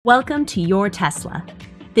Welcome to your Tesla.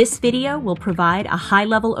 This video will provide a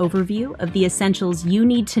high-level overview of the essentials you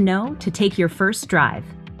need to know to take your first drive.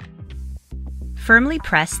 Firmly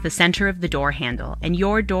press the center of the door handle and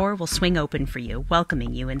your door will swing open for you,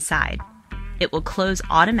 welcoming you inside. It will close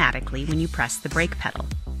automatically when you press the brake pedal.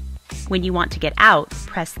 When you want to get out,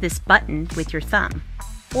 press this button with your thumb,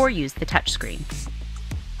 or use the touchscreen.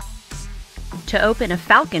 To open a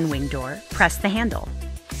Falcon wing door, press the handle.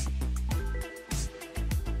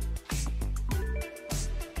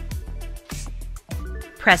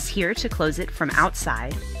 Press here to close it from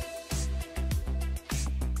outside,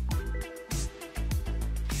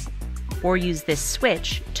 or use this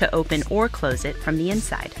switch to open or close it from the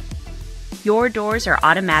inside. Your doors are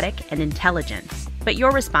automatic and intelligent, but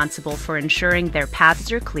you're responsible for ensuring their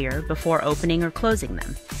paths are clear before opening or closing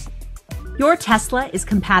them. Your Tesla is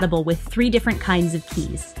compatible with 3 different kinds of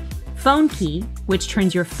keys. Phone key, which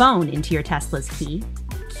turns your phone into your Tesla's key,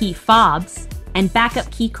 key fobs, and backup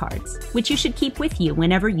key cards, which you should keep with you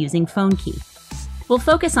whenever using phone key. We'll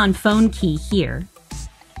focus on phone key here.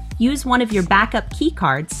 Use one of your backup key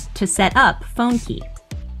cards to set up phone key.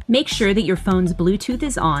 Make sure that your phone's Bluetooth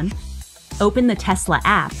is on, open the Tesla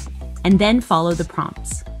app, and then follow the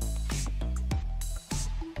prompts.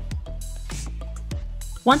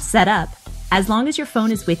 Once set up, as long as your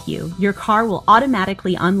phone is with you, your car will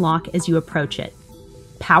automatically unlock as you approach it.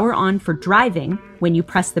 Power on for driving when you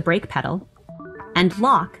press the brake pedal, and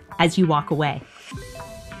lock as you walk away.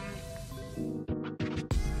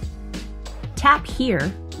 Tap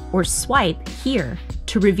here or swipe here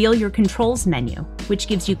to reveal your controls menu, which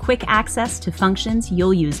gives you quick access to functions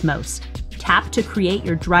you'll use most. Tap to create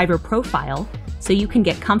your driver profile so you can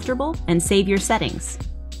get comfortable and save your settings.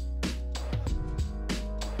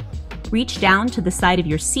 Reach down to the side of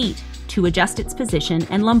your seat to adjust its position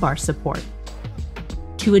and lumbar support.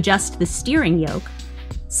 To adjust the steering yoke,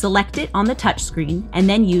 select it on the touchscreen and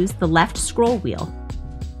then use the left scroll wheel.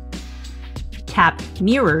 Tap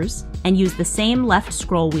Mirrors and use the same left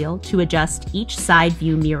scroll wheel to adjust each side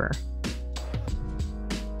view mirror.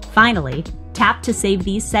 Finally, tap to save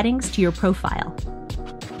these settings to your profile.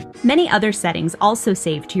 Many other settings also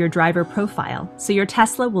save to your driver profile, so your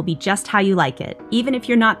Tesla will be just how you like it, even if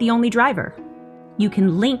you're not the only driver. You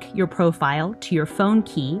can link your profile to your phone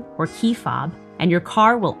key or key fob, and your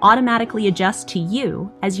car will automatically adjust to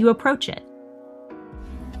you as you approach it.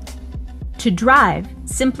 To drive,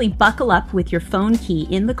 simply buckle up with your phone key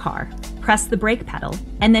in the car, press the brake pedal,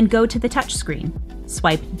 and then go to the touchscreen.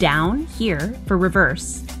 Swipe down here for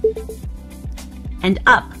reverse, and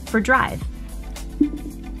up for drive.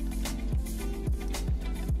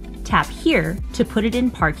 Tap here to put it in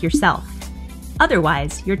park yourself.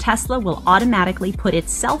 Otherwise, your Tesla will automatically put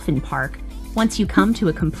itself in park once you come to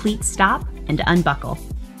a complete stop and unbuckle.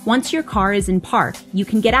 Once your car is in park, you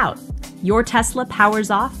can get out. Your Tesla powers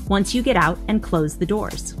off once you get out and close the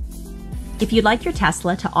doors. If you'd like your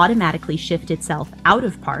Tesla to automatically shift itself out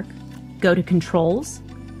of park, go to Controls,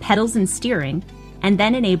 Pedals and Steering, and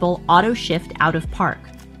then enable Auto Shift Out of Park.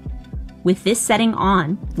 With this setting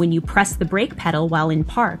on, when you press the brake pedal while in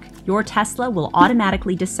park, your Tesla will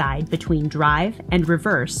automatically decide between drive and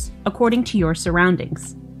reverse according to your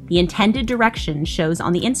surroundings. The intended direction shows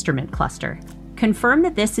on the instrument cluster. Confirm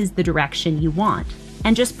that this is the direction you want,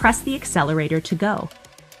 and just press the accelerator to go.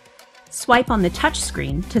 Swipe on the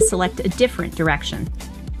touchscreen to select a different direction.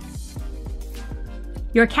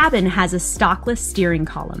 Your cabin has a stockless steering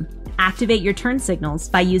column. Activate your turn signals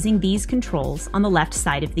by using these controls on the left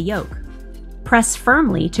side of the yoke. Press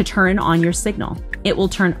firmly to turn on your signal. It will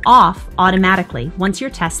turn off automatically once your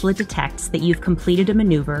Tesla detects that you've completed a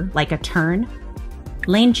maneuver like a turn,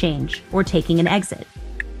 lane change, or taking an exit.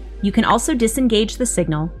 You can also disengage the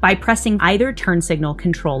signal by pressing either turn signal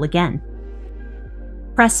control again.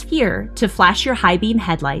 Press here to flash your high beam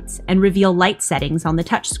headlights and reveal light settings on the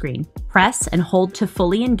touchscreen. Press and hold to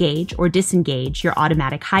fully engage or disengage your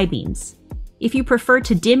automatic high beams. If you prefer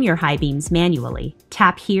to dim your high beams manually,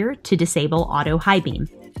 tap here to disable auto high beam.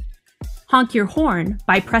 Honk your horn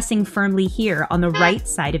by pressing firmly here on the right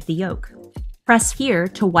side of the yoke. Press here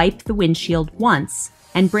to wipe the windshield once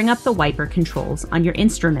and bring up the wiper controls on your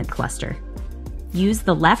instrument cluster. Use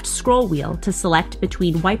the left scroll wheel to select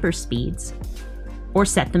between wiper speeds or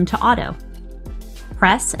set them to auto.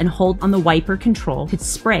 Press and hold on the wiper control to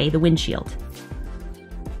spray the windshield.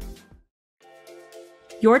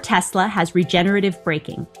 Your Tesla has regenerative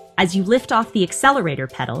braking. As you lift off the accelerator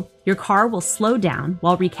pedal, your car will slow down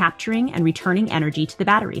while recapturing and returning energy to the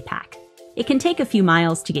battery pack. It can take a few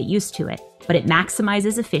miles to get used to it, but it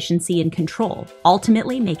maximizes efficiency and control,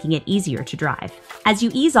 ultimately making it easier to drive. As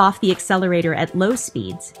you ease off the accelerator at low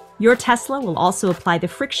speeds, Your Tesla will also apply the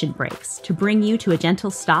friction brakes to bring you to a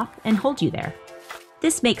gentle stop and hold you there.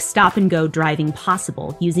 This makes stop-and-go driving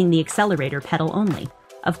possible using the accelerator pedal only.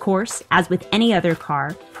 Of course, as with any other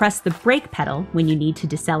car, press the brake pedal when you need to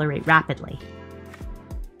decelerate rapidly.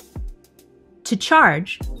 To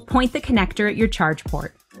charge, point the connector at your charge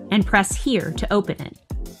port and press here to open it,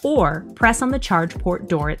 or press on the charge port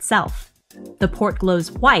door itself. The port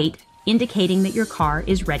glows white, indicating that your car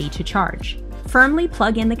is ready to charge. Firmly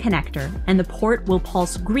plug in the connector and the port will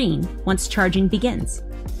pulse green once charging begins.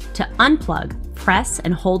 To unplug, press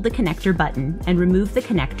and hold the connector button and remove the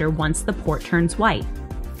connector once the port turns white.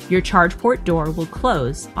 Your charge port door will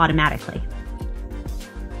close automatically.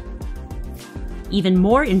 Even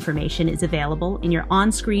more information is available in your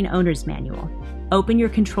on-screen owner's manual. Open your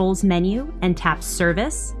controls menu and tap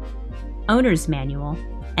Service, Owner's Manual,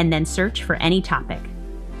 and then search for any topic.